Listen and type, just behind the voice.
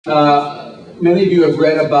Many of you have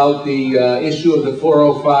read about the issue of the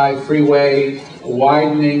 405 freeway,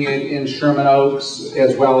 widening it in Sherman Oaks,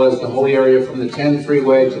 as well as the whole area from the 10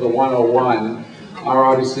 freeway to the 101. Our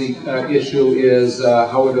obviously issue is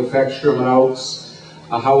how it affects Sherman Oaks,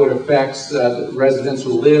 how it affects residents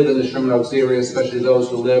who live in the Sherman Oaks area, especially those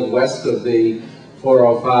who live west of the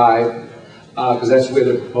 405, because that's where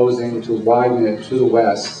they're proposing to widen it to the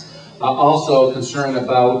west. Also concerned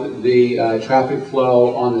about the traffic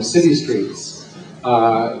flow on the city streets,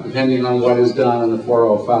 depending on what is done on the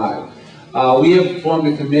 405. We have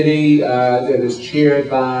formed a committee that is chaired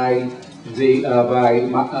by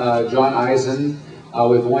John Eisen,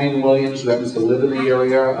 with Wayne Williams, who happens to live in the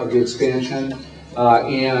area of the expansion,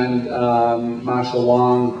 and Marshall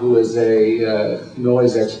Long, who is a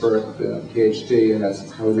noise expert, PhD, and that's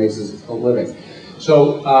how he makes his living.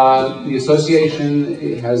 So the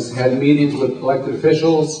association has had meetings with elected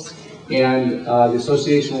officials, and the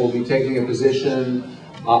association will be taking a position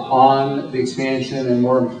on the expansion, and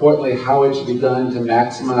more importantly, how it should be done to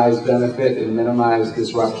maximize benefit and minimize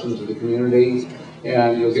disruption to the community.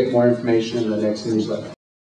 And you'll get more information in the next newsletter.